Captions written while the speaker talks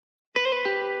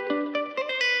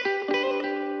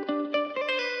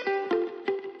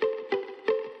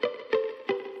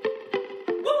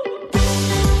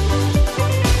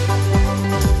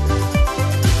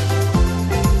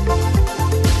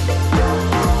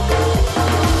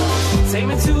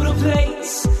me to the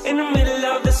place in the middle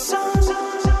of the sun.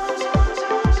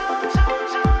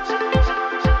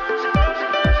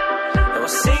 And we'll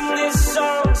sing this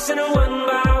song, sing it one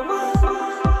by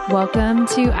one. Welcome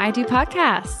to I Do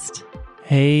Podcast.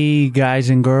 Hey, guys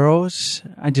and girls.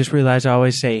 I just realized I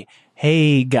always say,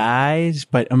 hey, guys,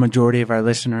 but a majority of our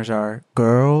listeners are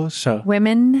girls. So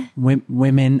Women.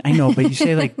 Women. I know, but you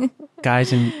say like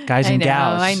guys and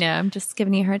gals. I know. I'm just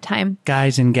giving you a hard time.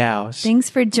 Guys and gals. Thanks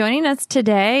for joining us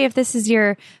today. If this is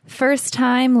your first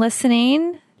time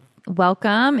listening,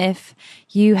 welcome. If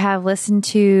you have listened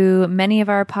to many of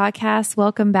our podcasts,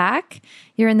 welcome back.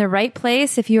 You're in the right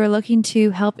place if you are looking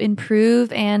to help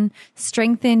improve and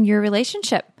strengthen your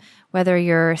relationship. Whether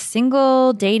you're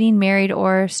single, dating, married,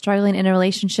 or struggling in a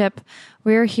relationship,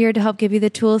 we're here to help give you the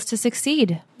tools to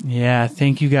succeed. Yeah,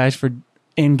 thank you guys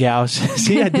and gals.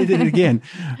 See, I did it again,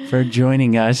 for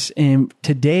joining us. And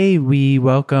today we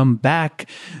welcome back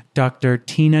Dr.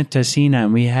 Tina Tassina.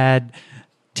 And we had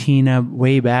Tina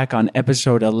way back on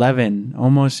episode 11,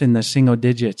 almost in the single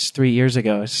digits 3 years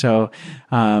ago. So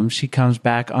she comes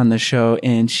back on the show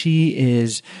and she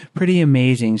is pretty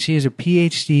amazing. She is a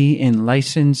PhD in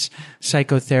licensed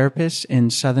psychotherapist in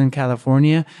Southern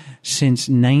California since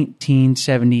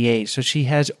 1978. So she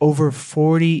has over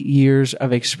 40 years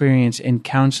of experience in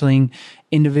counseling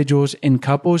individuals and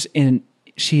couples, and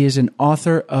she is an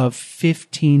author of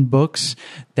 15 books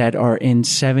that are in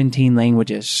 17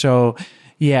 languages. So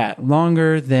yeah,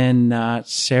 longer than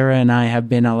Sarah and I have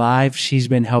been alive, she's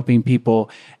been helping people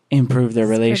improve their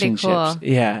relationships. Cool.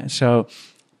 Yeah, so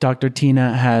Dr.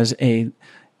 Tina has a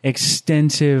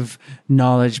extensive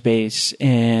knowledge base,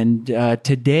 and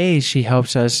today she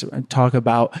helps us talk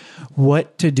about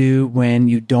what to do when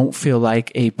you don't feel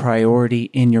like a priority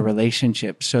in your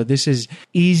relationship. So this is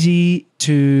easy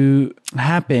to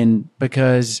happen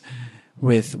because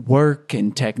with work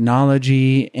and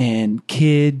technology and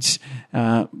kids,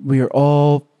 we are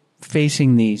all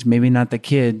facing these. Maybe not the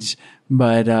kids,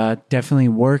 but definitely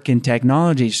work and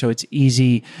technology. So it's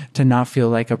easy to not feel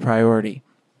like a priority.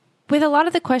 With a lot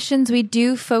of the questions, we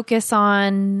do focus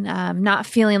on not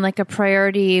feeling like a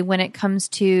priority when it comes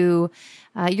to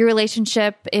your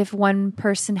relationship if one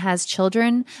person has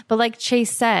children. But like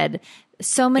Chase said,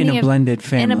 so many in a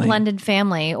blended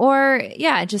family, or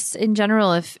just in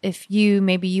general, if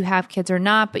maybe you have kids or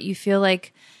not, but you feel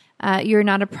like you're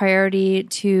not a priority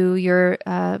to your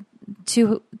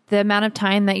to the amount of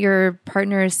time that your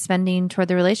partner is spending toward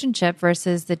the relationship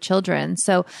versus the children.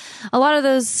 So a lot of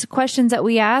those questions that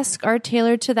we ask are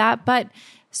tailored to that, but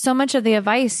so much of the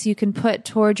advice you can put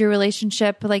toward your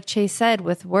relationship, like Chase said,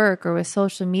 with work or with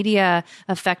social media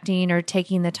affecting or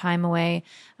taking the time away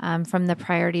from the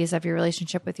priorities of your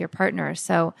relationship with your partner.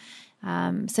 So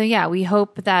we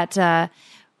hope that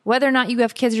whether or not you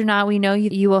have kids or not, we know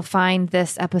you will find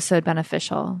this episode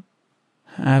beneficial.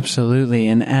 Absolutely.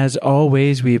 And as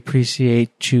always, we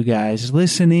appreciate you guys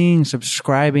listening,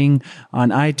 subscribing on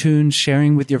iTunes,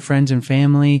 sharing with your friends and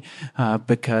family,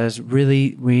 because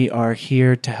really we are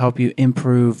here to help you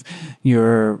improve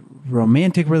your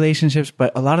romantic relationships.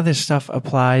 But a lot of this stuff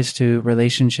applies to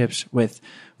relationships with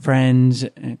friends,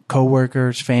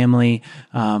 coworkers, family,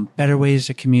 better ways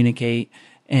to communicate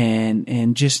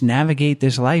and just navigate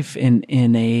this life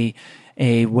in a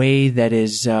way that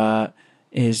is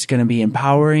going to be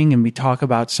empowering. And we talk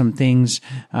about some things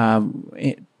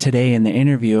today in the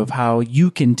interview of how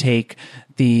you can take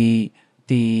the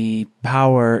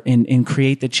power and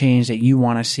create the change that you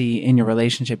want to see in your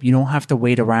relationship. You don't have to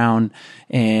wait around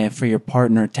for your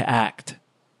partner to act.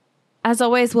 As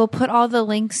always, we'll put all the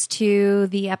links to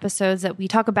the episodes that we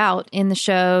talk about in the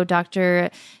show. Dr.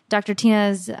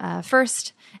 Tina's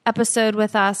first episode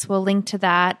with us, we'll link to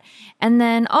that. And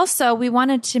then also, we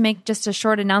wanted to make just a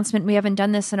short announcement. We haven't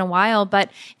done this in a while,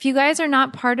 but if you guys are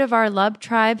not part of our Love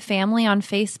Tribe family on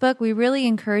Facebook, we really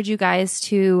encourage you guys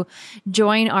to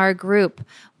join our group.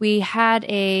 We had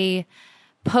a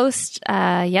post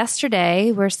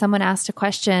yesterday where someone asked a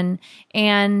question,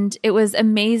 and it was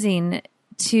amazing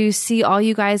to see all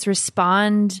you guys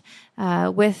respond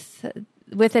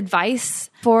with advice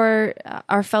for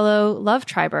our fellow Love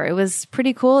Triber. It was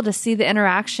pretty cool to see the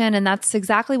interaction, and that's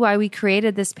exactly why we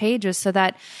created this page, was so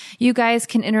that you guys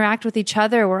can interact with each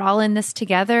other. We're all in this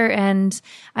together, and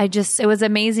it was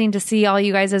amazing to see all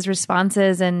you guys'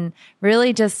 responses and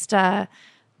really just kind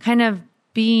of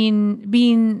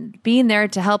being there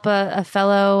to help a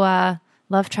fellow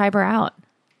Love Triber out.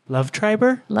 Love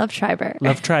Triber? Love Triber.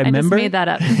 Love Tribe I member? just made that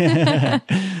up.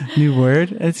 New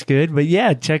word. That's good. But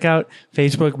yeah, check out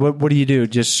Facebook. What do you do?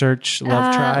 Just search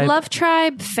Love Tribe? Love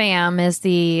Tribe Fam is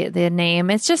the name.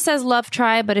 It just says Love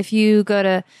Tribe, but if you go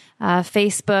to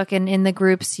Facebook and in the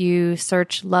groups you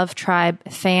search Love Tribe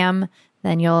Fam,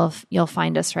 then you'll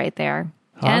find us right there.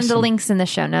 Awesome. And the links in the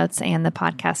show notes and the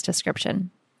podcast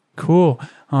description. Cool.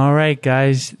 All right,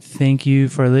 guys. Thank you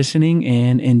for listening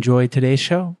and enjoy today's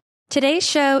show. Today's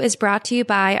show is brought to you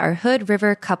by our Hood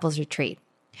River Couples Retreat.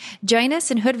 Join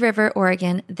us in Hood River,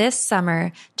 Oregon this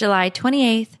summer, July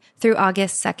 28th through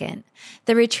August 2nd.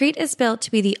 The retreat is built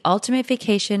to be the ultimate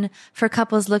vacation for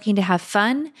couples looking to have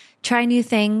fun, try new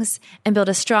things, and build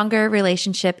a stronger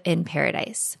relationship in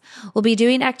paradise. We'll be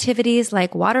doing activities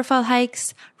like waterfall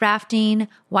hikes, rafting,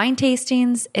 wine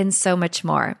tastings, and so much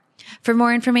more. For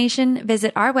more information,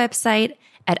 visit our website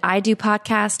at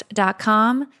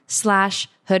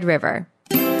idopodcast.com/Hood River.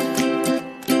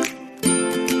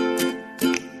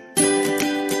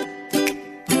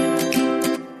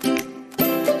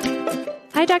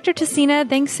 Hi, Dr. Tessina.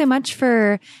 Thanks so much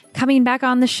for coming back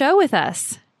on the show with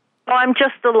us. Oh, I'm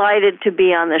just delighted to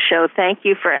be on the show. Thank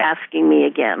you for asking me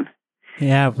again.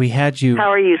 Yeah, we had you.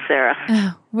 How are you, Sarah?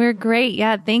 Oh, we're great.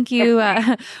 Yeah, thank you.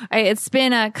 It's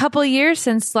been a couple years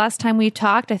since last time we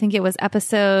talked. I think it was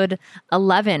episode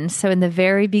 11, so in the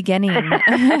very beginning.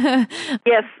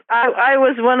 Yes, I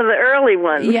was one of the early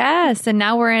ones. Yes, and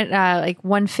now we're at like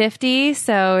 150,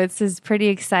 so this is pretty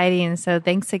exciting. So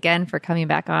thanks again for coming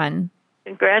back on.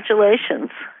 Congratulations.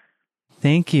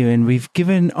 Thank you. And we've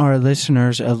given our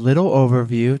listeners a little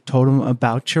overview, told them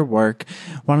about your work.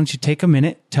 Why don't you take a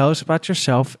minute, tell us about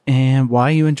yourself and why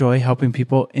you enjoy helping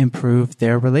people improve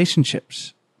their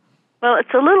relationships? Well,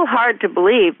 it's a little hard to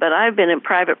believe, but I've been in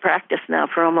private practice now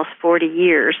for almost 40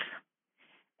 years,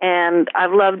 and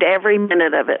I've loved every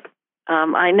minute of it.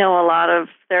 I know a lot of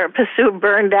therapists who have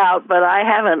burned out, but I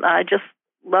haven't. I just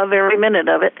love every minute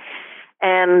of it.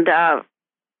 And I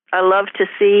love to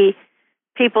see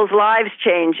people's lives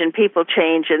change and people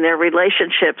change and their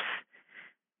relationships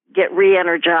get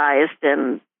re-energized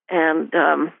and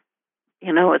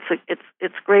you know,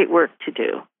 it's great work to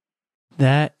do.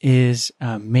 That is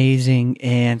amazing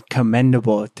and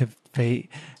commendable to be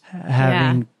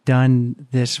having done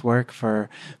this work for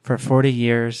 40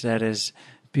 years. That is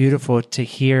beautiful to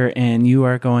hear, and you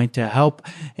are going to help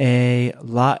a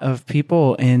lot of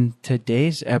people in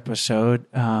today's episode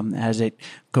as it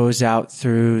goes out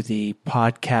through the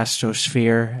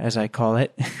podcastosphere, as I call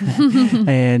it.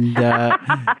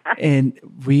 And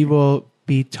we will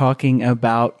be talking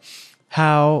about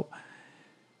how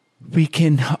we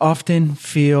can often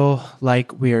feel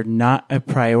like we are not a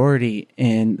priority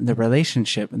in the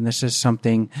relationship. And this is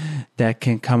something that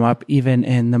can come up even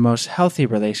in the most healthy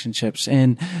relationships.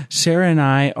 And Sarah and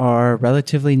I are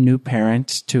relatively new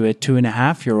parents to a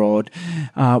 2.5-year-old.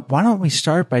 Why don't we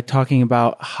start by talking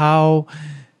about how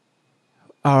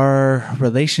our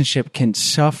relationship can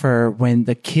suffer when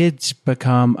the kids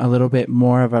become a little bit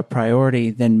more of a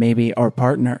priority than maybe our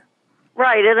partner?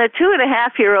 Right, and a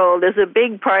 2.5-year-old is a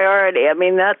big priority. I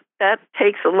mean, that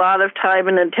takes a lot of time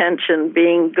and attention,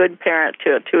 being a good parent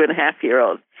to a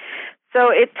 2.5-year-old.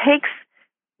 So it takes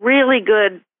really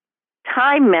good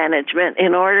time management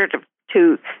in order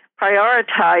to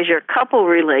prioritize your couple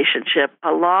relationship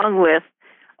along with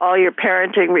all your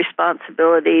parenting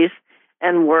responsibilities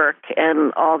and work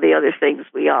and all the other things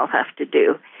we all have to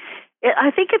do.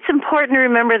 I think it's important to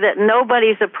remember that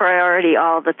nobody's a priority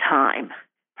all the time.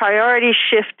 Priorities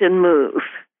shift and move.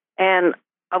 And,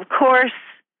 of course,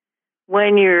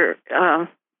 when you're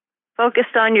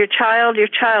focused on your child is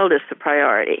the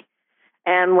priority.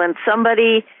 And when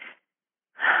somebody,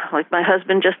 like my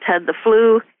husband just had the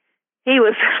flu, he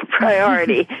was a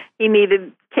priority. He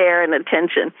needed care and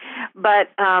attention.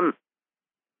 But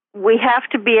we have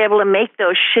to be able to make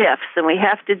those shifts, and we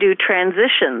have to do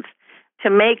transitions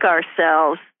to make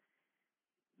ourselves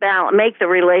make the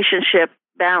relationship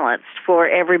balanced for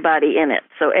everybody in it.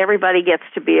 So everybody gets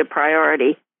to be a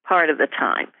priority part of the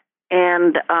time.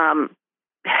 And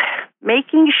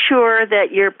making sure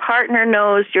that your partner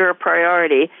knows you're a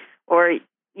priority, or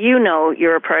you know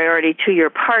you're a priority to your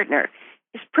partner,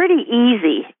 is pretty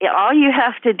easy. All you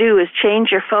have to do is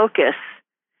change your focus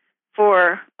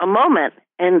for a moment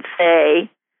and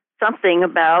say something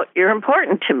about "you're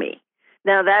important to me."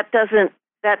 Now that doesn't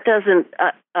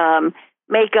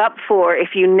make up for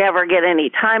if you never get any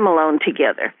time alone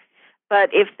together.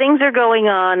 But if things are going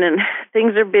on and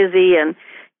things are busy and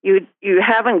you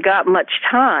haven't got much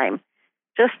time,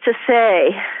 just to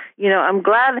say, you know, I'm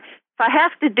glad if I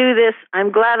have to do this,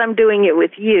 I'm glad I'm doing it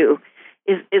with you,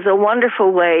 is a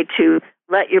wonderful way to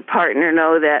let your partner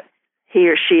know that he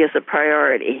or she is a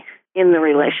priority in the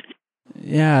relationship.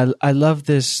 Yeah, I love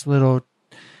this little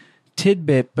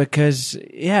tidbit because,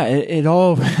 yeah, it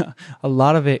all, a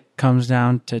lot of it comes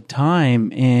down to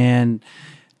time and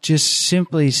just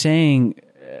simply saying,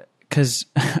 because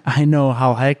I know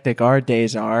how hectic our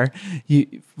days are.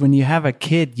 When you have a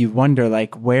kid, you wonder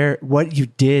like what you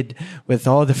did with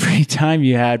all the free time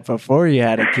you had before you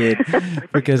had a kid,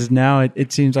 because now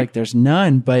it seems like there's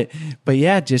none. But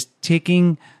yeah, just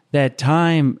taking that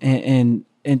time and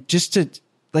just to,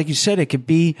 like you said, it could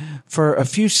be for a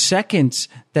few seconds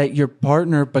that your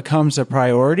partner becomes a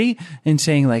priority and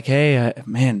saying like, hey,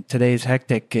 man, today's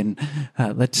hectic and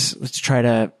let's try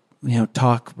to,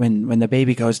 talk when the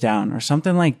baby goes down or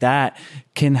something like that,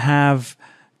 can have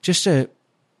just a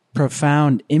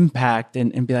profound impact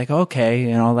and be like,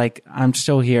 okay, like I'm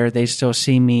still here. They still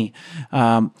see me.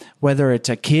 Whether it's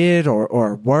a kid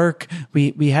or work,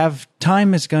 we have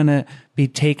time is going to be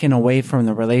taken away from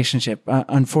the relationship.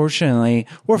 Unfortunately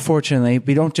or fortunately,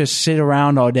 we don't just sit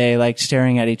around all day, like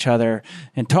staring at each other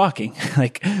and talking.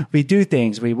 Like we do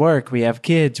things, we work, we have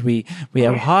kids, we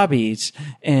have hobbies,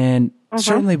 and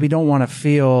certainly we don't want to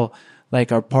feel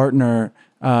like our partner,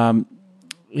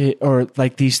 or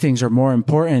like these things are more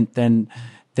important than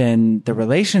the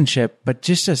relationship. But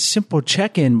just a simple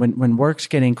check-in when work's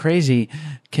getting crazy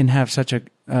can have such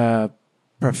a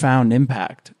profound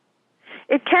impact.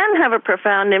 It can have a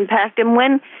profound impact. And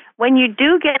when you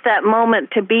do get that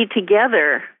moment to be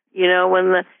together,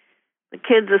 when the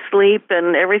kid's asleep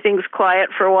and everything's quiet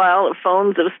for a while, the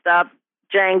phones have stopped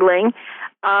jangling,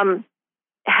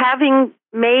 having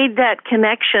made that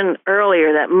connection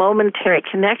earlier, that momentary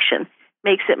connection,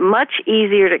 makes it much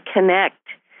easier to connect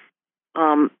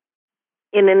in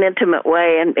an intimate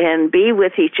way and be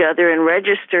with each other and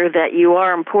register that you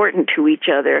are important to each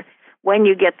other when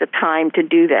you get the time to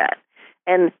do that.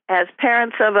 And as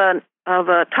parents of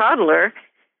a toddler,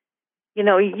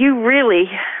 you really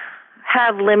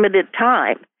have limited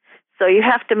time, so you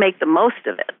have to make the most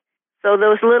of it. So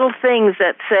those little things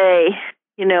that say,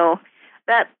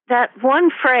 that one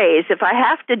phrase, if I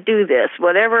have to do this,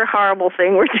 whatever horrible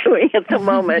thing we're doing at the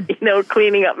moment,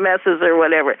 cleaning up messes or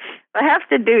whatever, if I have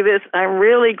to do this, I'm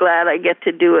really glad I get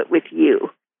to do it with you.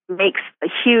 Makes a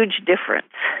huge difference.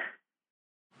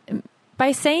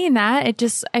 By saying that,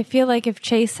 I feel like if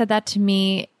Chase said that to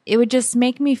me, it would just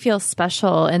make me feel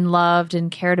special and loved and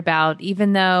cared about,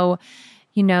 even though,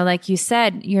 like you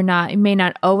said, it may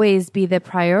not always be the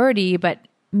priority, but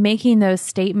making those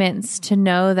statements to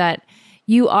know that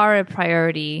you are a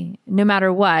priority no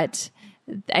matter what,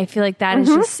 I feel like that is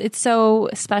just, it's so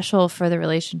special for the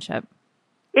relationship.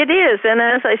 It is. And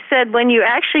as I said, when you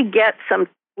actually get some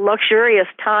luxurious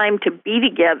time to be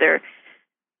together,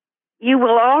 you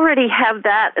will already have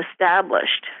that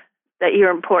established, that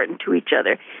you're important to each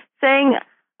other. Saying,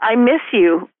 I miss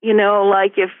you,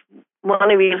 like if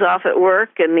one of you is off at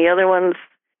work and the other one's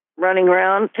running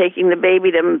around taking the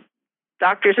baby to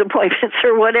doctor's appointments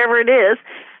or whatever it is,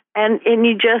 and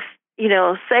you just,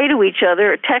 say to each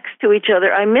other or text to each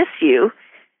other, I miss you,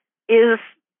 is,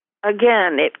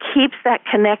 again, it keeps that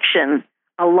connection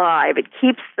alive. It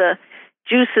keeps the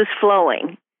juices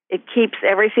flowing. It keeps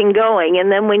everything going.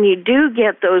 And then when you do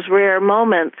get those rare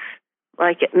moments,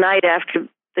 like at night after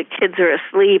the kids are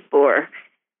asleep or,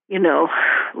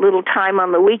 little time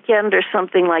on the weekend or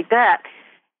something like that,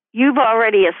 you've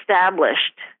already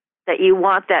established that you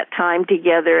want that time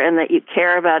together and that you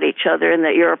care about each other and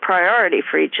that you're a priority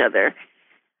for each other.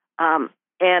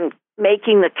 And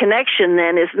making the connection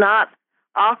then is not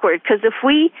awkward, because if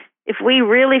we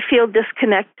really feel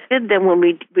disconnected, then when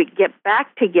we get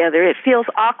back together, it feels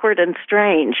awkward and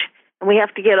strange, and we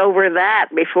have to get over that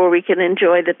before we can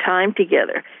enjoy the time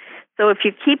together. So if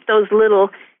you keep those little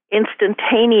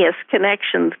instantaneous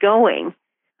connections going,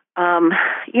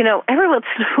 every once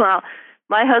in a while,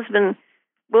 my husband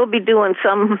will be doing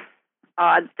some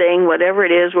odd thing, whatever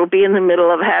it is. We'll be in the middle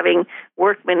of having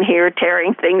workmen here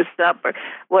tearing things up or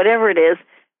whatever it is,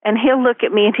 and he'll look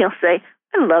at me and he'll say,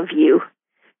 I love you.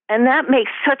 And that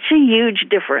makes such a huge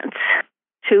difference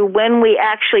to when we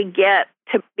actually get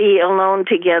to be alone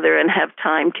together and have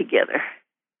time together.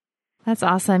 That's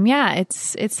awesome. Yeah,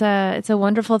 it's a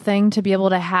wonderful thing to be able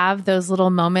to have those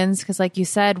little moments, because like you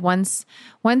said, once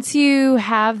you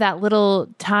have that little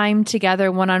time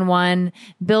together one-on-one,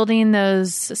 building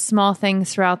those small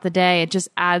things throughout the day, it just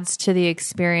adds to the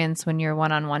experience when you're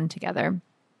one-on-one together.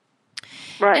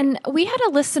 Right. And we had a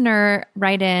listener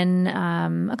write in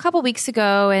a couple weeks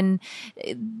ago, and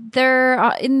in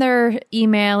their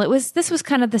email, this was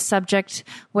kind of the subject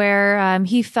where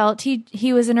he felt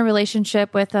he was in a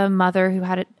relationship with a mother who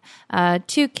had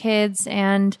 2 kids,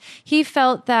 and he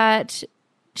felt that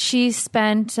she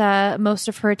spent most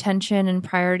of her attention and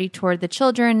priority toward the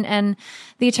children, and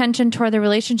the attention toward the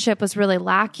relationship was really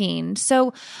lacking.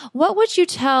 So what would you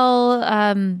tell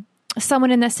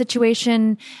someone in that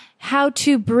situation how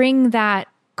to bring that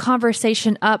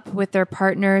conversation up with their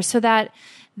partner so that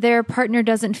their partner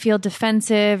doesn't feel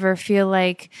defensive or feel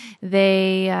like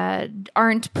they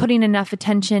aren't putting enough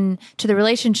attention to the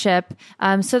relationship,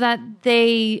 so that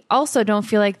they also don't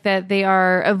feel like that they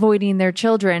are avoiding their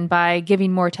children by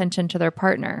giving more attention to their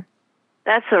partner?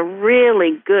 That's a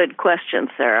really good question,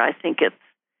 Sarah. I think it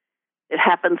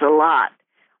happens a lot.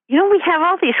 We have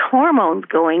all these hormones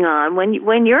going on.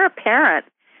 When you're a parent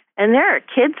and there are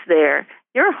kids there,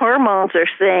 your hormones are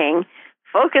saying,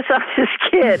 focus on this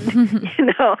kid.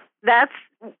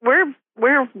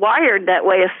 We're wired that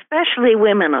way, especially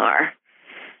women are.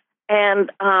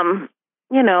 And,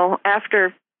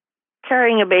 after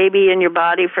carrying a baby in your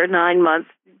body for 9 months,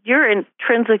 you're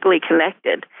intrinsically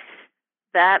connected.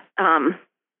 And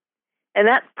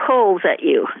that pulls at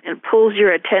you and pulls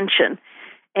your attention.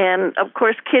 And, of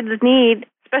course, kids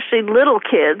especially little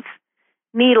kids,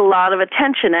 need a lot of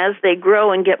attention. As they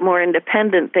grow and get more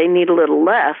independent, they need a little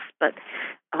less, but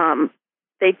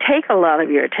they take a lot of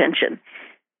your attention.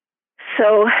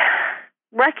 So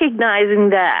recognizing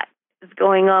that is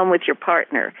going on with your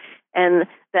partner and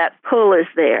that pull is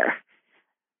there.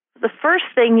 The first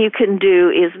thing you can do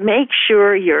is make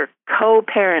sure you're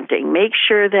co-parenting. Make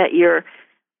sure that you're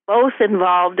both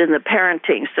involved in the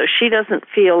parenting so she doesn't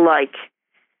feel like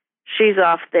she's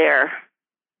off there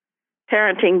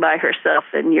parenting by herself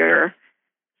and you're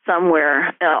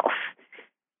somewhere else.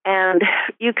 And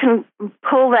you can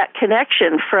pull that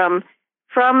connection from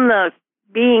the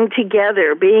being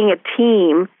together, being a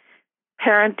team,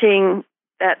 parenting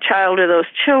that child or those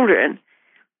children.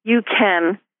 You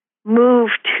can move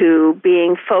to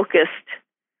being focused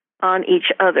on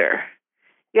each other.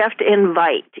 You have to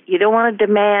invite. You don't want to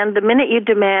demand. The minute you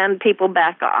demand, people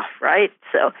back off, right?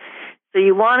 So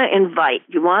you want to invite.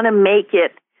 You want to make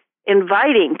it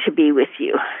inviting to be with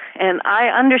you. And I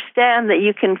understand that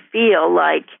you can feel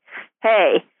like,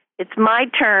 hey, it's my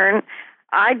turn.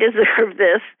 I deserve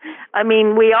this. I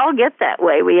mean, we all get that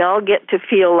way. We all get to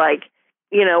feel like,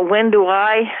 when do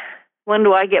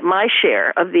I get my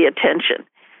share of the attention?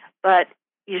 But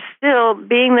you're still,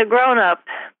 being the grown-up,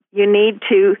 you need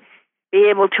to be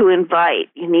able to invite.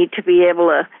 You need to be able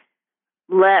to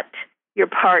let your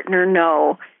partner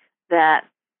know that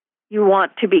you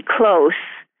want to be close,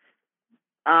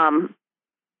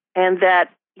 and that,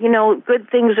 good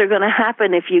things are going to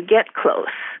happen if you get close.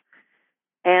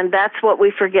 And that's what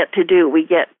we forget to do. We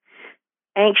get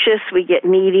anxious, we get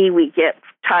needy, we get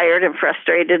tired and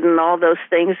frustrated and all those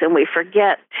things, and we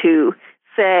forget to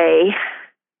say,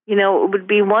 it would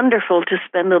be wonderful to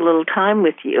spend a little time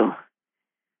with you.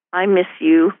 I miss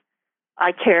you.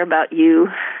 I care about you.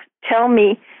 Tell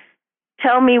me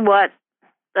what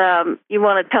you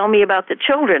want to tell me about the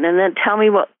children, and then tell me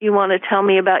what you want to tell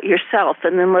me about yourself,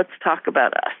 and then let's talk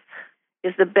about us,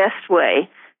 is the best way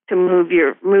to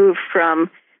move from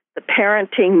the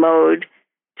parenting mode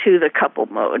to the couple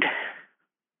mode.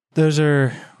 Those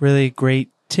are really great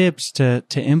tips to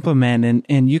implement,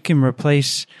 and you can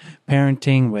replace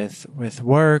parenting with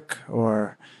work,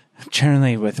 or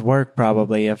generally with work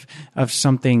probably, of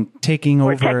something taking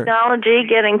or over. Technology,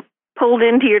 getting pulled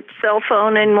into your cell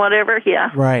phone and whatever,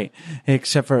 yeah. Right.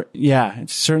 Except for,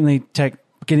 it's certainly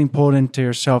getting pulled into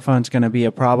your cell phone is going to be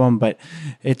a problem, but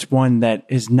it's one that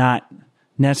is not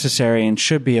necessary and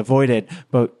should be avoided.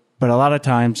 But a lot of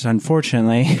times,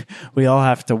 unfortunately, we all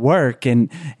have to work,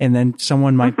 and then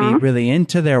someone might be really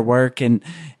into their work, and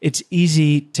it's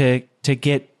easy to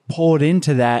get pulled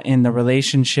into that in the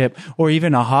relationship, or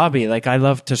even a hobby. Like, I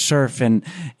love to surf, and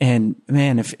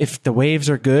man, if the waves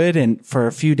are good and for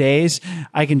a few days,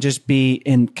 I can just be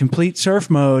in complete surf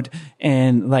mode,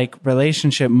 and like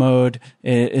relationship mode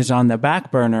is on the back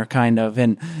burner kind of.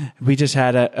 And we just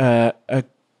had a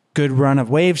good run of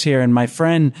waves here, and my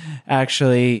friend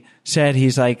actually said,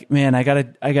 he's like, man, I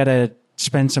gotta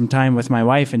spend some time with my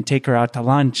wife and take her out to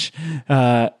lunch.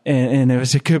 And it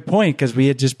was a good point, because we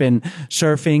had just been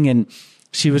surfing, and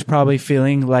she was probably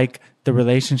feeling like the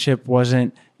relationship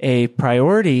wasn't a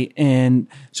priority. And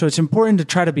so it's important to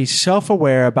try to be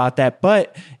self-aware about that.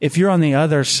 But if you're on the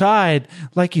other side,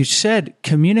 like you said,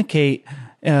 communicate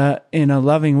in a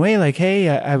loving way, like, hey,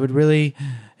 I would really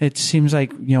it seems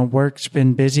like, work's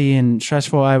been busy and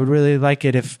stressful. I would really like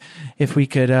it if we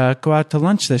could go out to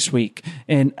lunch this week.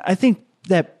 And I think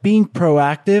that being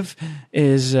proactive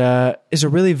is a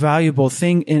really valuable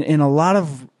thing in a lot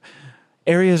of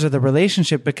areas of the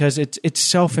relationship, because it's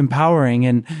self-empowering.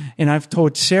 And I've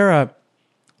told Sarah,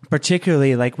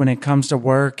 particularly like when it comes to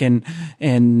work, and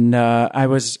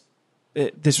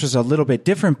this was a little bit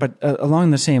different, but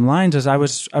along the same lines, as I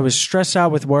was stressed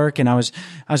out with work, and I was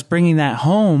bringing that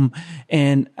home,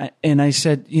 and I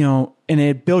said, and it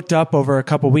had built up over a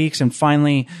couple weeks, and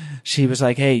finally she was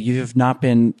like, "Hey, you've not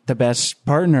been the best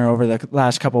partner over the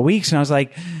last couple weeks," and I was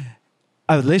like,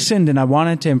 I listened and I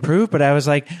wanted to improve, but I was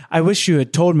like, I wish you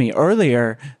had told me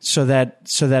earlier so that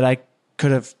I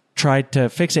could have tried to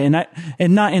fix it,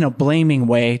 and not in a blaming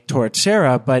way towards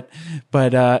Sarah, but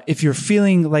if you're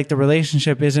feeling like the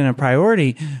relationship isn't a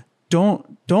priority,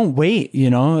 don't wait,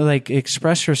 like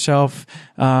express yourself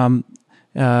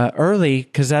early,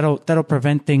 because that'll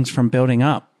prevent things from building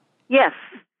up. Yes,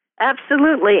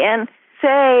 absolutely. And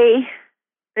say,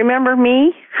 remember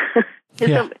me?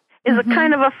 is a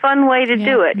kind of a fun way to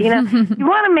do it. You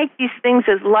want to make these things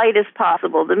as light as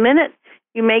possible. The minute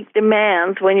you make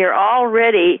demands when you're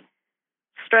already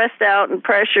stressed out and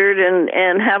pressured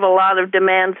and have a lot of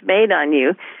demands made on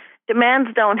you, demands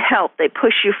don't help. They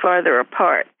push you farther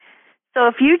apart. So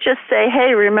if you just say,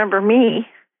 "Hey, remember me,"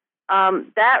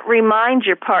 that reminds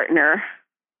your partner,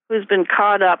 who's been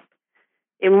caught up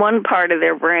in one part of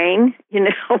their brain,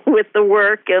 with the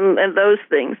work and those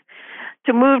things,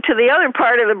 to move to the other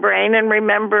part of the brain and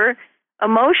remember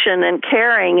emotion and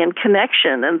caring and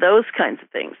connection and those kinds of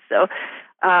things. So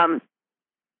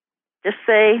just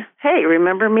say, "Hey,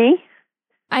 remember me?"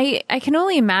 I can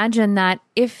only imagine that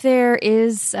if there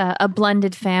is a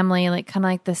blended family, kind of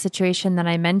like the situation that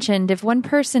I mentioned, if one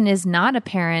person is not a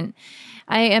parent,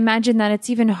 I imagine that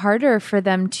it's even harder for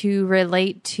them to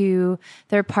relate to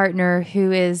their partner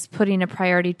who is putting a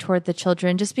priority toward the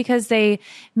children, just because they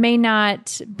may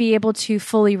not be able to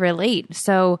fully relate.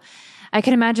 So I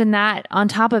can imagine that on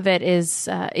top of it is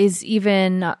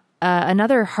even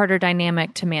another harder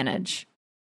dynamic to manage.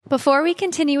 Before we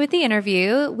continue with the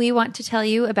interview, we want to tell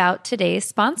you about today's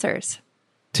sponsors.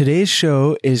 Today's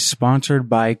show is sponsored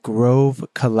by Grove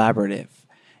Collaborative.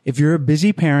 If you're a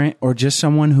busy parent or just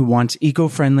someone who wants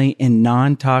eco-friendly and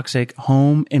non-toxic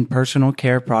home and personal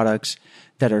care products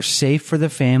that are safe for the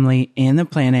family and the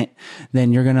planet,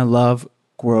 then you're going to love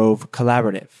Grove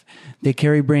Collaborative. They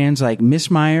carry brands like Miss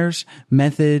Myers,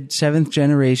 Method, 7th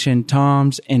Generation,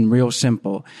 Tom's, and Real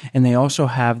Simple. And they also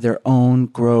have their own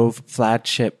Grove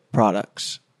flagship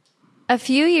products. A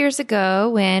few years ago,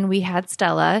 when we had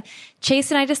Stella, Chase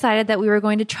and I decided that we were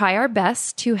going to try our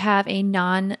best to have a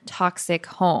non-toxic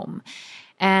home.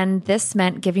 And this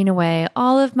meant giving away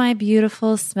all of my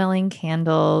beautiful smelling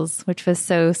candles, which was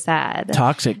so sad.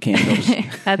 Toxic candles.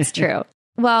 That's true.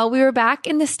 Well, we were back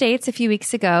in the States a few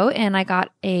weeks ago, and I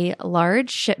got a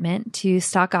large shipment to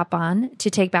stock up on to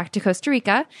take back to Costa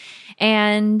Rica.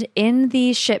 And in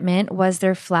the shipment was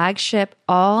their flagship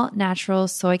all-natural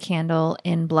soy candle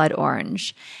in blood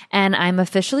orange. And I'm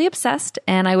officially obsessed,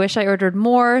 and I wish I ordered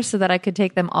more so that I could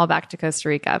take them all back to Costa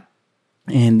Rica.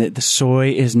 And the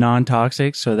soy is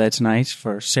non-toxic, so that's nice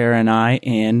for Sarah and I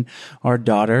and our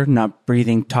daughter, not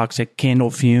breathing toxic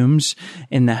candle fumes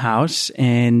in the house.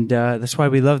 And that's why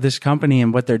we love this company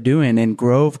and what they're doing. And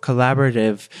Grove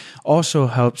Collaborative also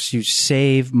helps you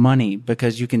save money,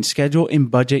 because you can schedule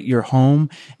and budget your home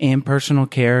and personal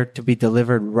care to be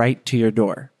delivered right to your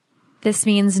door. This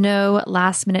means no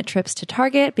last-minute trips to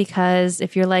Target, because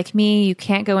if you're like me, you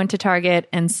can't go into Target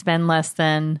and spend less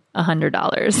than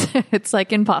 $100. It's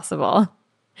impossible.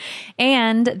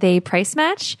 And they price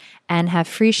match and have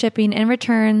free shipping and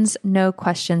returns, no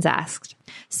questions asked.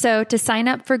 So to sign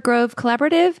up for Grove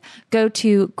Collaborative, go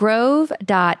to grove.co/Chase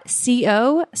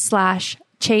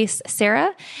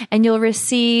Sarah, and you'll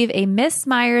receive a Miss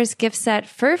Myers gift set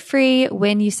for free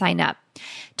when you sign up.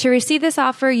 To receive this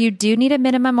offer, you do need a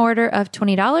minimum order of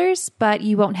 $20, but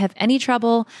you won't have any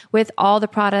trouble with all the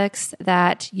products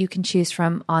that you can choose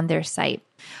from on their site.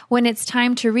 When it's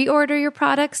time to reorder your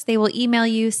products, they will email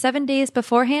you 7 days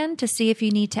beforehand to see if you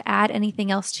need to add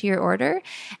anything else to your order.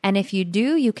 And if you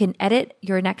do, you can edit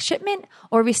your next shipment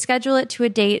or reschedule it to a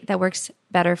date that works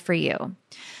better for you.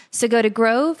 So go to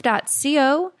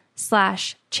grove.co/Chase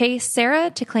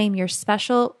Sarah to claim your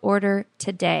special order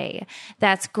today.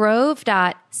 That's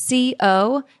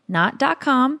grove.co, not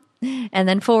 .com, and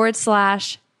then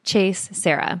 /Chase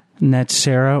Sarah. And that's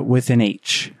Sarah with an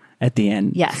H at the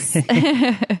end. Yes.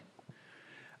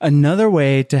 Another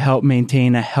way to help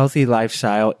maintain a healthy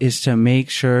lifestyle is to make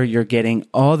sure you're getting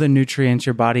all the nutrients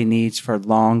your body needs for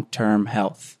long-term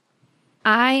health.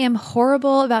 I am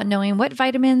horrible about knowing what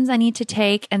vitamins I need to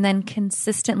take and then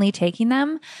consistently taking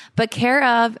them, but Care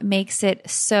of makes it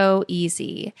so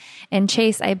easy. And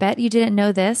Chase, I bet you didn't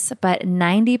know this, but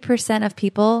 90% of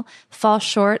people fall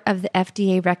short of the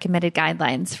FDA recommended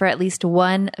guidelines for at least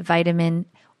one vitamin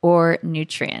or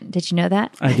nutrient. Did you know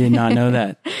that? I did not know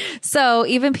that. So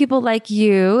even people like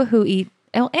you who eat,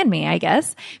 and me, I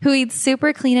guess, who eat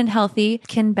super clean and healthy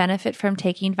can benefit from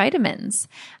taking vitamins.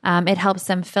 It helps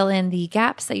them fill in the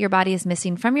gaps that your body is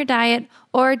missing from your diet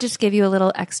or just give you a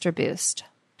little extra boost.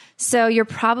 So you're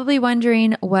probably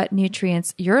wondering what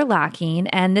nutrients you're lacking,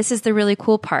 and this is the really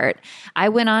cool part. I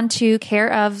went on to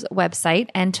Care of's website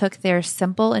and took their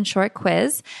simple and short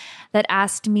quiz that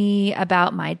asked me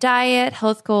about my diet,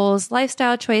 health goals,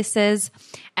 lifestyle choices,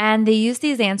 and they used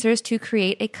these answers to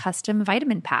create a custom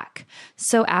vitamin pack.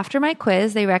 So after my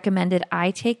quiz, they recommended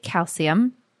I take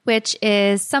calcium, which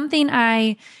is something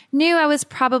I knew I was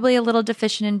probably a little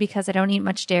deficient in because I don't eat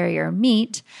much dairy or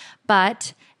meat.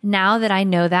 But now that I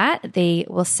know that, they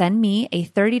will send me a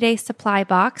 30-day supply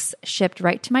box shipped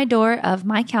right to my door of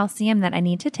my calcium that I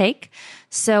need to take.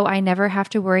 So I never have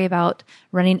to worry about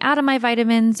running out of my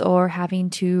vitamins or having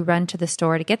to run to the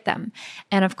store to get them.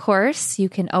 And of course, you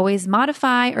can always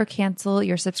modify or cancel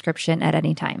your subscription at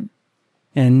any time.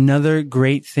 Another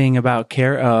great thing about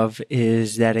Care of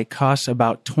is that it costs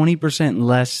about 20%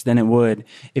 less than it would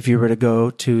if you were to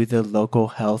go to the local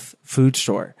health food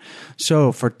store.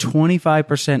 So for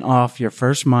 25% off your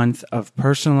first month of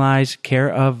personalized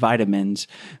Care of vitamins,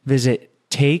 visit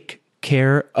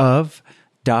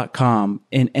takecareof.com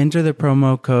and enter the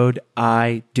promo code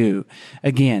IDO.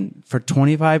 Again, for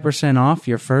 25% off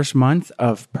your first month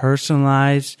of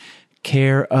personalized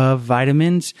Care of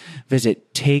vitamins,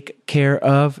 visit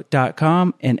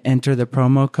takecareof.com and enter the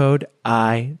promo code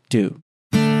IDO.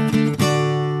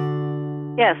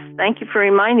 Yes, thank you for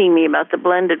reminding me about the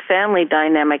blended family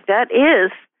dynamic. That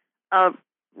is a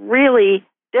really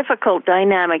difficult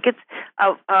dynamic. It's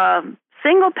a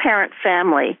single-parent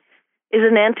family is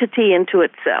an entity into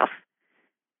itself.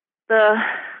 The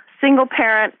single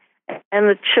parent and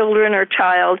the children or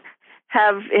child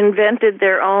have invented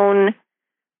their own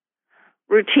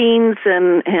routines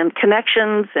and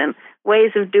connections and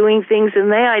ways of doing things,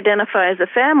 and they identify as a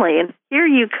family. And here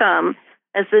you come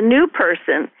as the new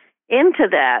person into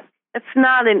that. It's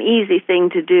not an easy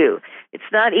thing to do.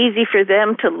 It's not easy for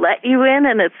them to let you in,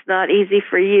 and it's not easy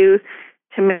for you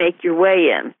to make your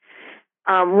way in.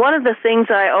 One of the things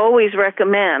I always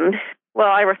recommend, well,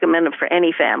 I recommend them for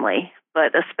any family,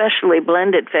 but especially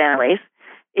blended families,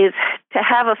 is to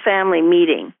have a family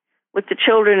meeting with the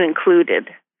children included.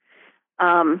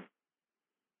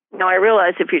 Now, I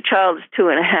realize if your child is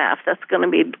 2.5, that's going to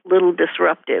be a little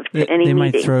disruptive to any They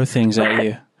meeting. might throw things at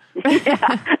you.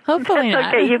 Yeah. Hopefully That's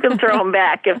not. okay, you can throw them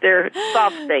back if they're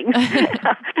soft things.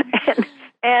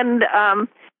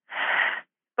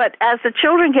 But as the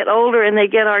children get older and they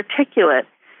get articulate,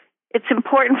 it's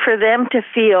important for them to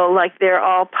feel like they're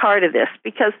all part of this,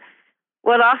 because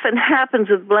what often happens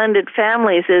with blended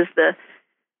families is the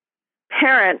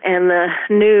parent and the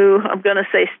new, I'm going to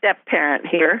say step-parent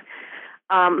here,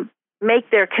 make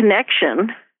their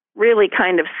connection really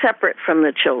kind of separate from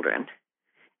the children.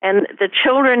 And the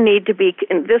children need to be,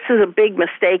 and this is a big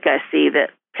mistake I see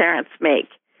that parents make,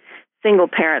 single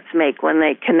parents make when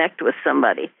they connect with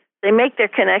somebody. They make their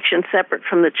connection separate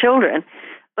from the children,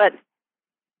 but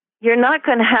you're not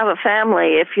going to have a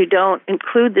family if you don't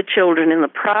include the children in the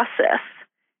process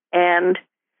and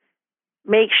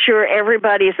make sure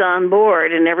everybody's on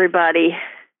board and everybody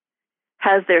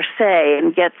has their say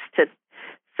and gets to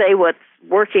say what's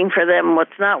working for them,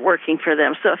 what's not working for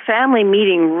them. So a family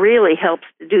meeting really helps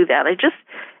to do that. I just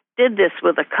did this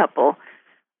with a couple.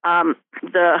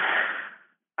 The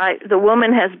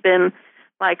woman has been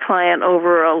my client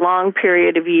over a long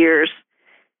period of years.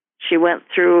 She went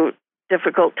through a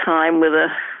difficult time with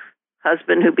a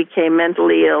husband who became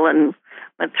mentally ill and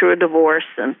went through a divorce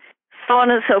and so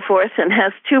on and so forth, and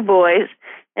has 2 boys.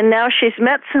 And now she's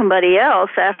met somebody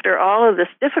else after all of this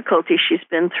difficulty she's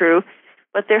been through,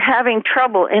 but they're having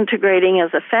trouble integrating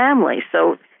as a family.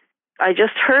 So I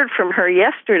just heard from her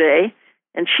yesterday,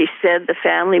 and she said the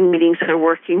family meetings are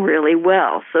working really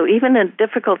well. So even in a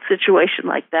difficult situation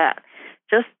like that,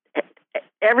 just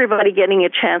everybody getting a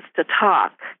chance to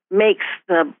talk makes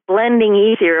the blending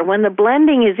easier. When the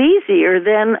blending is easier,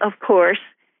 then, of course,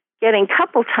 getting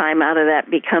couple time out of that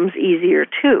becomes easier,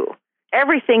 too.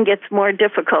 Everything gets more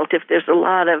difficult if there's a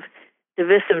lot of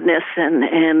divisiveness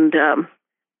and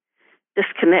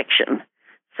disconnection.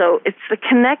 So it's the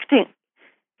connection.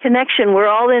 We're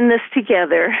all in this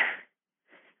together.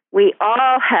 We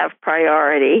all have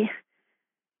priority.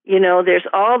 There's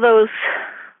all those,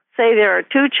 say there are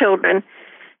two children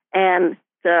and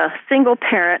the single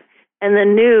parent and the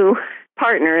new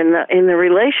partner in the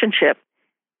relationship.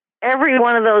 Every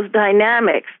one of those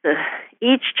dynamics,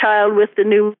 each child with the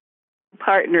new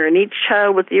partner and each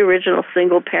child with the original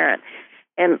single parent,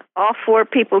 and all four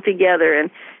people together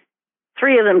and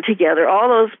three of them together, all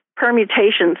those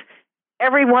permutations,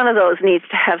 every one of those needs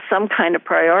to have some kind of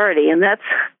priority, and that's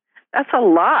a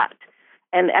lot.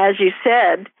 And as you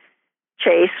said,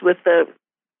 Chase, with the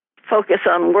focus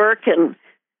on work and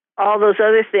all those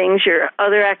other things, your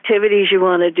other activities you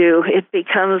want to do, it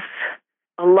becomes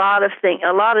a lot of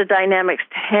dynamics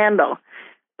to handle.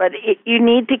 But you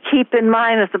need to keep in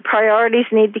mind that the priorities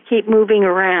need to keep moving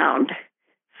around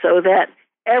so that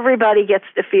everybody gets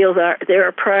to feel they're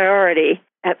a priority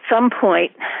at some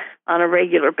point on a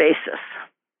regular basis.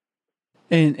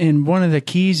 And one of the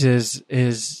keys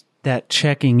is that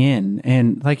checking in.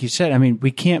 And like you said, I mean, we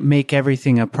can't make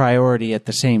everything a priority at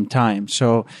the same time.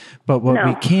 So, but what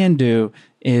we can do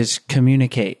is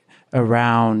communicate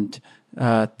around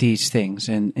these things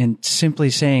and simply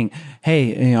saying,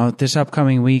 hey, this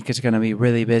upcoming week is going to be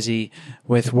really busy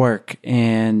with work,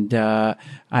 and I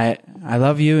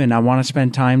love you and I want to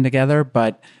spend time together,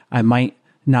 but I might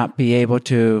not be able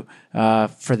to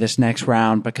for this next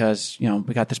round because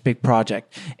we got this big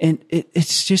project. And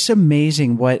it's just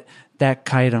amazing what that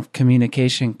kind of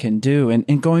communication can do.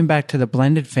 And going back to the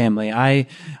blended family, I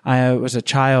was a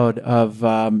child of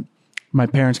my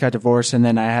parents got divorced, and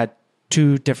then I had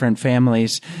two different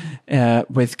families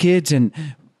with kids, and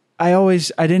I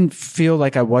didn't feel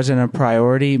like I wasn't a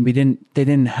priority. They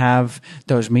didn't have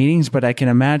those meetings, but I can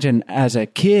imagine as a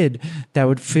kid that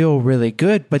would feel really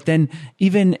good. But then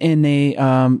even in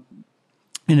a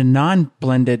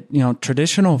non-blended,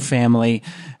 traditional family,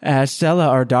 as Stella,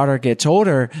 our daughter, gets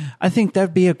older, I think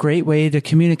that'd be a great way to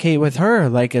communicate with her.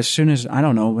 Like as soon as, I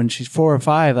don't know, when she's 4 or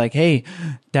 5, like, hey,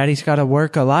 Daddy's got to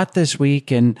work a lot this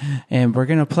week, and we're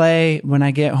going to play when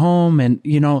I get home. And,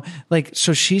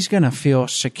 so she's going to feel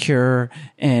secure,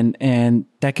 and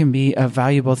that can be a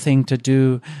valuable thing to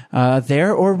do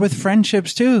there, or with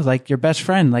friendships too, like your best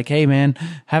friend, like, hey man,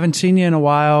 haven't seen you in a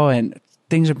while, and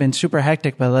things have been super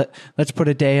hectic, but let's put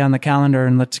a day on the calendar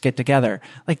and let's get together.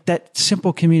 Like that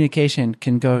simple communication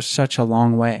can go such a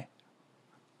long way.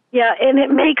 Yeah, and it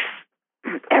makes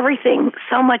everything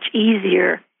so much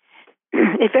easier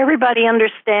if everybody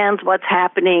understands what's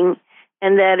happening,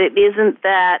 and that it isn't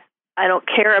that I don't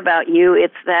care about you.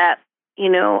 It's that,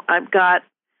 I've got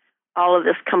all of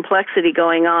this complexity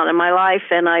going on in my life,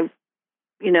 and I,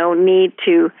 need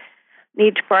to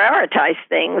prioritize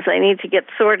things. I need to get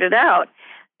sorted out.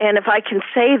 And if I can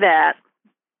say that,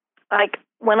 like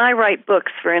when I write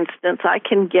books, for instance,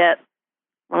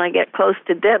 when I get close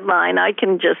to deadline, I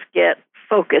can just get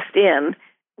focused in.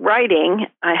 Writing,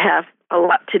 I have a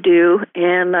lot to do,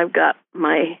 and I've got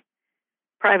my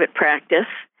private practice.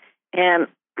 And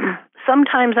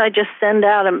sometimes I just send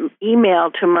out an email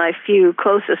to my few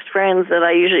closest friends that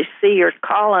I usually see or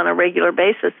call on a regular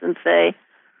basis and say,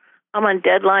 I'm on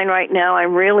deadline right now.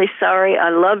 I'm really sorry. I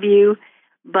love you,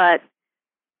 but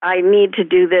I need to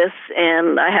do this,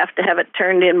 and I have to have it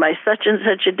turned in by such and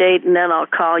such a date, and then I'll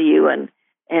call you,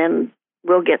 and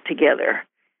we'll get together.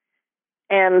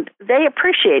 And they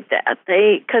appreciate that,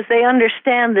 because they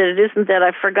understand that it isn't that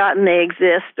I've forgotten they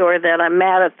exist or that I'm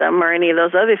mad at them or any of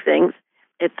those other things.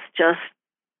 It's just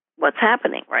what's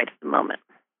happening right at the moment.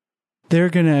 They're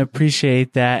going to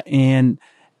appreciate that, and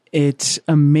it's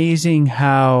amazing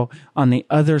how on the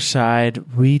other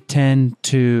side we tend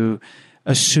to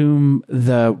assume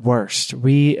the worst.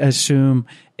 We assume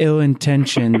ill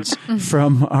intentions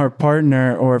from our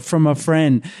partner or from a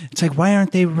friend. It's like, why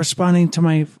aren't they responding to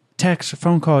my texts,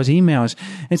 phone calls, emails?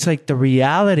 It's like the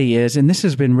reality is, and this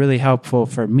has been really helpful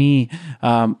for me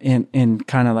in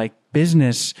kind of like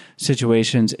business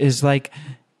situations, is like,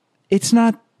 it's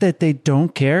not that they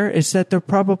don't care, it's that they're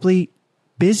probably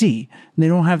busy. They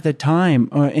don't have the time,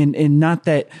 and not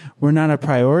that we're not a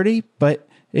priority, but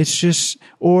it's just,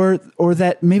 or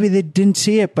that maybe they didn't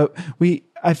see it, but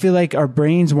I feel like our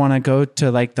brains want to go to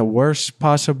like the worst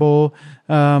possible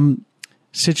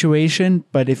situation.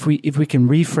 But if we can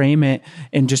reframe it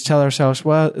and just tell ourselves,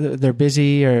 well, they're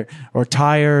busy or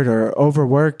tired or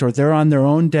overworked, or they're on their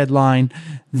own deadline,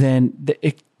 then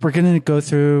we're going to go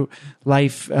through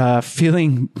life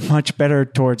feeling much better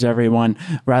towards everyone,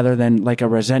 rather than like a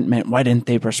resentment. Why didn't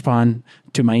they respond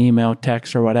to my email,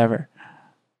 text, or whatever?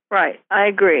 Right, I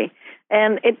agree.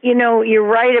 And, you're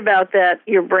right about that.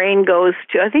 Your brain goes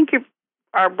to, I think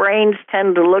our brains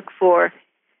tend to look for,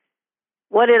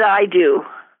 what did I do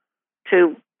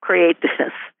to create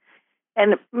this?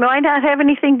 And it might not have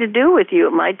anything to do with you.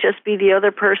 It might just be the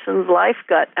other person's life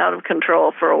got out of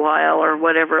control for a while or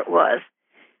whatever it was.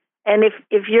 And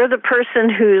if you're the person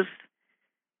who's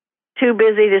too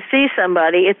busy to see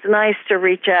somebody, it's nice to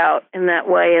reach out in that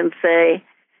way and say,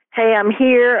 hey, I'm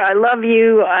here, I love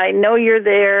you, I know you're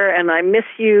there, and I miss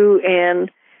you, and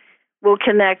we'll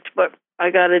connect, but I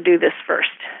got to do this first.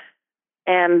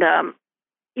 And,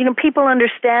 people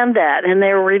understand that, and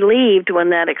they're relieved when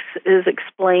that is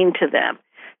explained to them.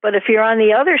 But if you're on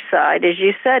the other side, as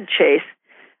you said, Chase,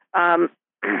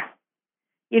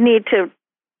 you need to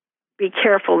be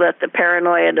careful that the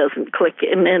paranoia doesn't click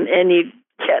in and you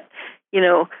get,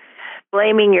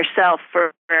 blaming yourself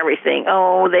for everything.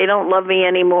 Oh, they don't love me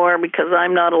anymore because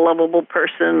I'm not a lovable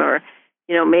person, or,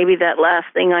 maybe that last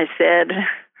thing I said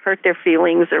hurt their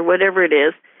feelings or whatever it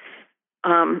is.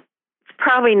 It's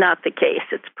probably not the case.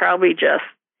 It's probably just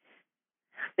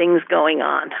things going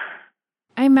on.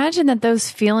 I imagine that those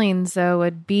feelings, though,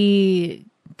 would be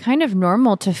kind of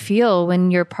normal to feel when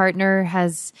your partner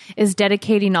is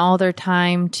dedicating all their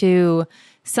time to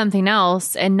something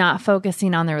else and not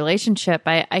focusing on the relationship.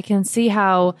 I can see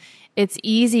how it's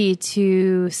easy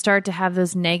to start to have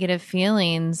those negative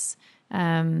feelings,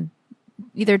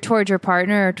 either toward your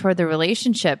partner or toward the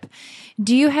relationship.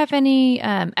 Do you have any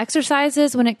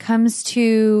exercises when it comes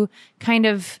to kind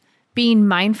of being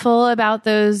mindful about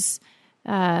those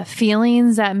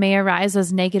feelings that may arise,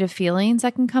 those negative feelings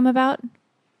that can come about?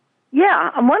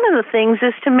 Yeah, one of the things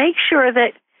is to make sure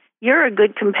that you're a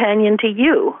good companion to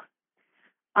you,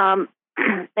 and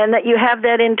that you have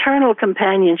that internal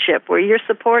companionship where you're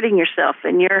supporting yourself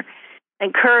and you're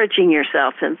encouraging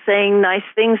yourself and saying nice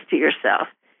things to yourself,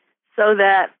 so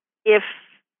that if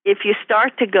you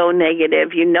start to go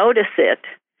negative, you notice it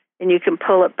and you can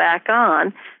pull it back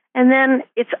on. And then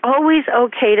it's always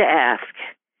okay to ask.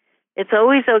 It's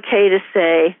always okay to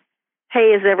say,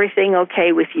 hey, is everything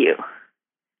okay with you?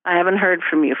 I haven't heard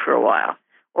from you for a while.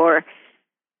 Or,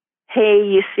 hey,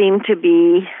 you seem to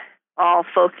be all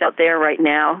folks out there right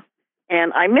now,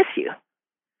 and I miss you.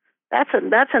 That's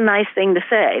a nice thing to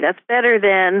say. That's better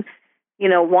than,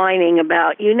 whining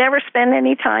about, you never spend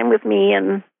any time with me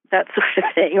and that sort of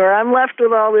thing, or I'm left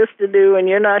with all this to do and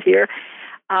you're not here.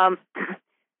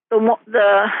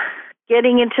 The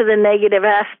getting into the negative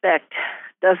aspect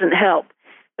doesn't help.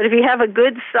 But if you have a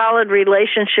good, solid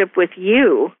relationship with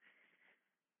you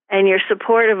and you're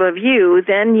supportive of you,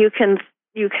 then you can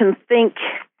think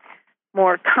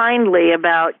more kindly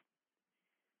about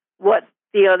what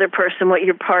the other person, what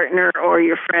your partner or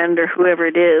your friend or whoever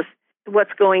it is,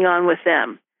 what's going on with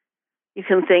them. You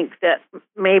can think that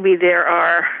maybe there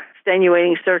are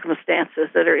extenuating circumstances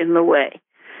that are in the way.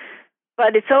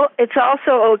 But it's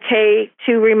also okay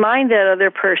to remind that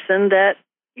other person that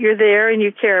you're there and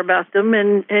you care about them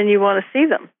and you want to see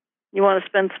them. You want to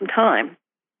spend some time.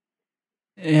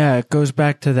 Yeah, it goes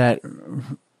back to that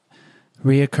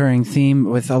reoccurring theme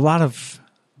with a lot of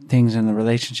things in the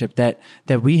relationship, that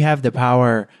we have the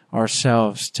power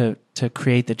ourselves to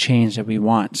create the change that we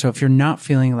want. So if you're not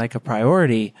feeling like a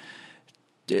priority,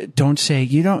 don't say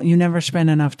you never spend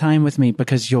enough time with me,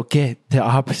 because you'll get the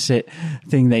opposite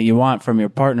thing that you want from your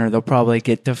partner. They'll probably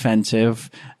get defensive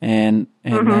and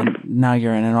then now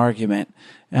you're in an argument.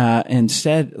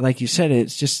 Instead, like you said,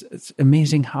 it's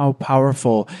amazing how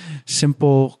powerful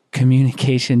simple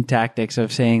communication tactics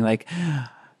of saying, like,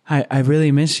 I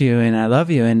really miss you and I love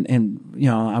you and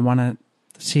I want to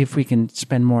see if we can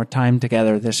spend more time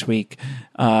together this week,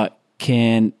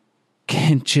 can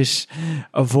just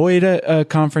avoid a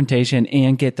confrontation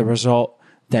and get the result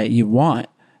that you want.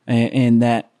 And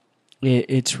that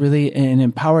it's really an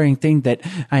empowering thing that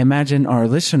I imagine our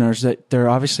listeners, that there are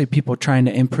obviously people trying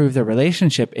to improve their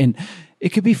relationship. And it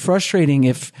could be frustrating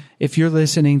if you're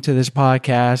listening to this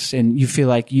podcast and you feel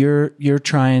like you're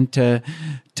trying to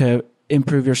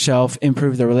improve yourself,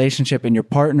 improve the relationship, and your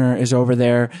partner is over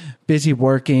there busy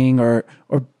working or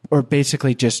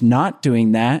basically just not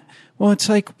doing that. Well, it's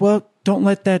like, well, don't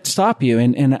let that stop you.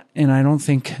 And I don't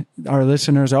think our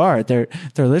listeners are. They're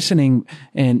listening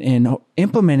and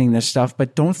implementing this stuff,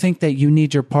 but don't think that you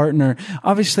need your partner.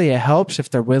 Obviously, it helps if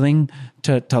they're willing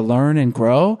to learn and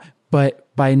grow, but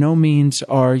by no means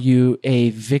are you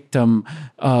a victim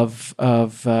of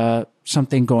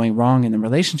something going wrong in the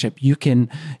relationship. You can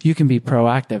be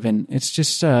proactive, and it's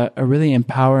just a really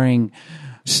empowering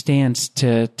stance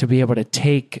to be able to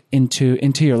take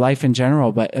into your life in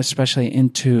general, but especially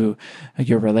into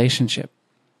your relationship.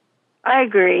 I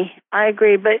agree.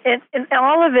 But and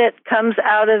all of it comes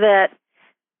out of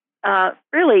that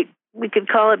really we could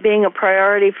call it being a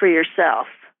priority for yourself.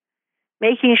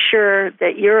 Making sure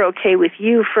that you're okay with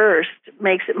you first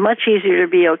makes it much easier to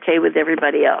be okay with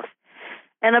everybody else.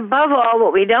 And above all,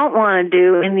 what we don't want to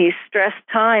do in these stressed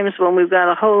times when we've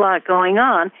got a whole lot going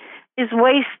on is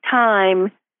waste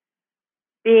time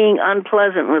being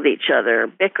unpleasant with each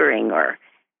other, bickering, or,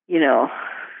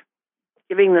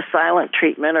 giving the silent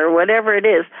treatment or whatever it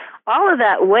is. All of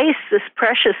that wastes this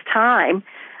precious time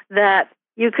that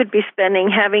you could be spending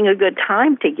having a good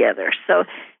time together. So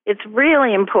it's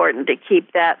really important to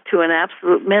keep that to an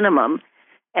absolute minimum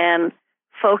and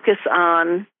focus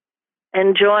on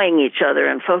enjoying each other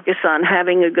and focus on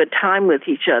having a good time with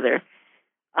each other.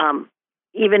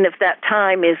 Even if that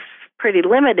time is pretty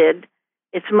limited,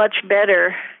 it's much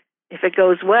better if it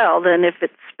goes well than if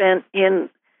it's spent in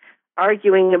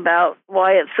arguing about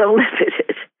why it's so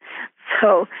limited.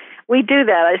 So we do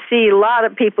that. I see a lot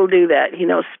of people do that,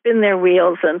 spin their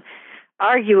wheels and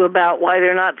argue about why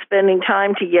they're not spending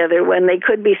time together when they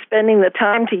could be spending the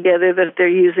time together that they're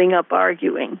using up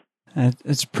arguing.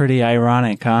 It's pretty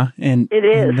ironic, huh? And it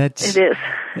is. And it is.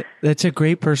 That's a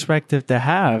great perspective to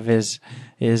have. Is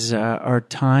our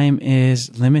time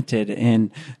is limited,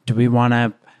 and do we want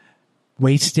to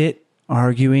waste it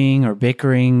arguing or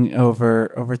bickering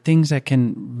over things that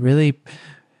can really,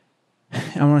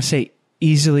 I want to say,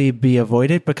 easily be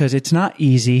avoided, because it's not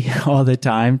easy all the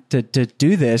time to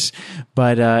do this.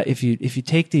 But if you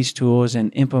take these tools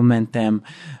and implement them,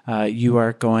 you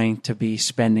are going to be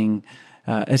spending.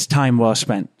 It's time well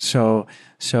spent. So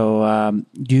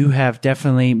you have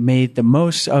definitely made the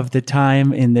most of the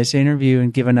time in this interview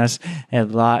and given us a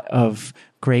lot of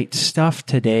great stuff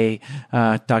today,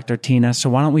 Dr. Tina. So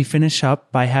why don't we finish up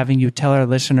by having you tell our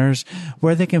listeners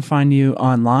where they can find you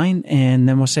online, and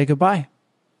then we'll say goodbye.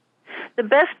 The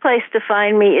best place to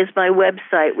find me is my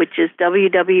website, which is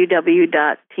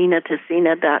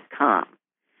www.tinatessina.com.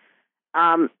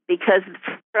 Because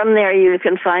from there you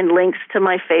can find links to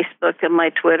my Facebook and my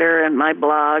Twitter and my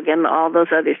blog and all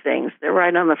those other things. They're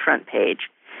right on the front page.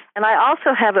 And I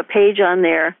also have a page on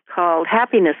there called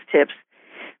Happiness Tips,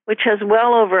 which has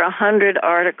well over 100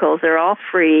 articles. They're all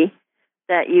free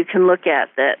that you can look at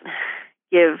that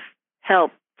give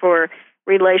help for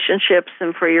relationships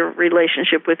and for your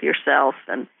relationship with yourself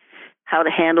and how to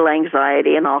handle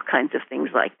anxiety and all kinds of things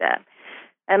like that.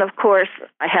 And, of course,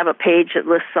 I have a page that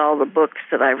lists all the books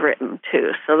that I've written,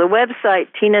 too. So the website,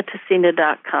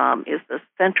 tinatessina.com, is the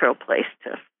central place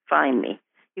to find me.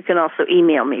 You can also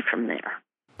email me from there.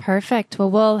 Perfect.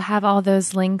 Well, we'll have all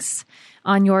those links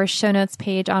on your show notes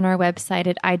page on our website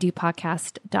at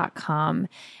idopodcast.com.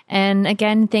 And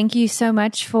again, thank you so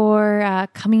much for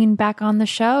coming back on the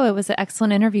show. It was an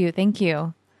excellent interview. Thank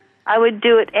you. I would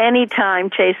do it anytime,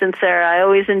 Chase and Sarah. I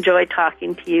always enjoy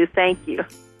talking to you. Thank you.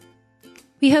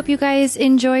 We hope you guys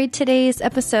enjoyed today's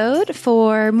episode.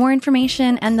 For more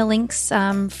information and the links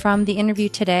from the interview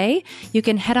today, you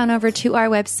can head on over to our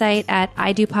website at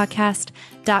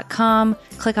idopodcast.com,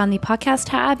 click on the podcast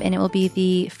tab, and it will be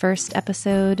the first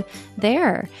episode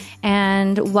there.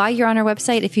 And while you're on our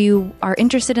website, if you are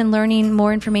interested in learning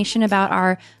more information about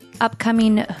our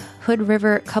upcoming Hood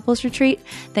River Couples Retreat,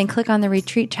 then click on the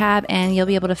retreat tab and you'll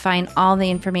be able to find all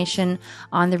the information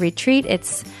on the retreat.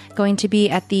 It's going to be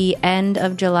at the end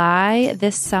of July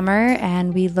this summer,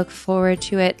 and we look forward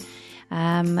to it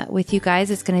with you guys.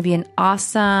 It's going to be an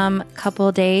awesome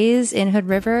couple days in Hood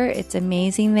River. It's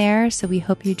amazing there, so we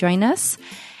hope you join us.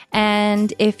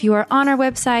 And if you are on our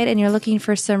website and you're looking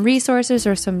for some resources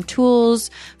or some tools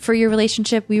for your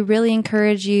relationship, we really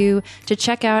encourage you to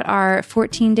check out our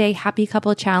 14-day Happy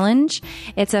Couple Challenge.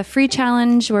 It's a free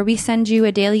challenge where we send you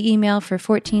a daily email for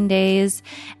 14 days.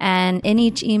 And in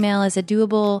each email is a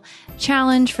doable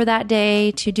challenge for that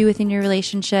day to do within your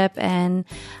relationship. And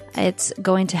it's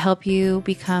going to help you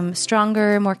become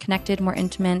stronger, more connected, more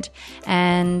intimate,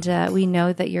 and we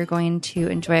know that you're going to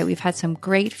enjoy it. We've had some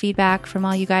great feedback from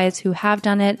all you guys who have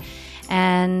done it,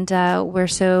 and we're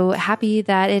so happy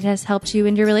that it has helped you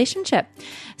in your relationship.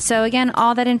 So again,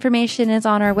 all that information is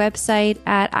on our website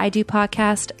at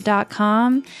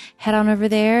idopodcast.com. Head on over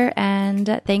there,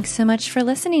 and thanks so much for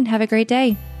listening. Have a great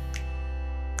day.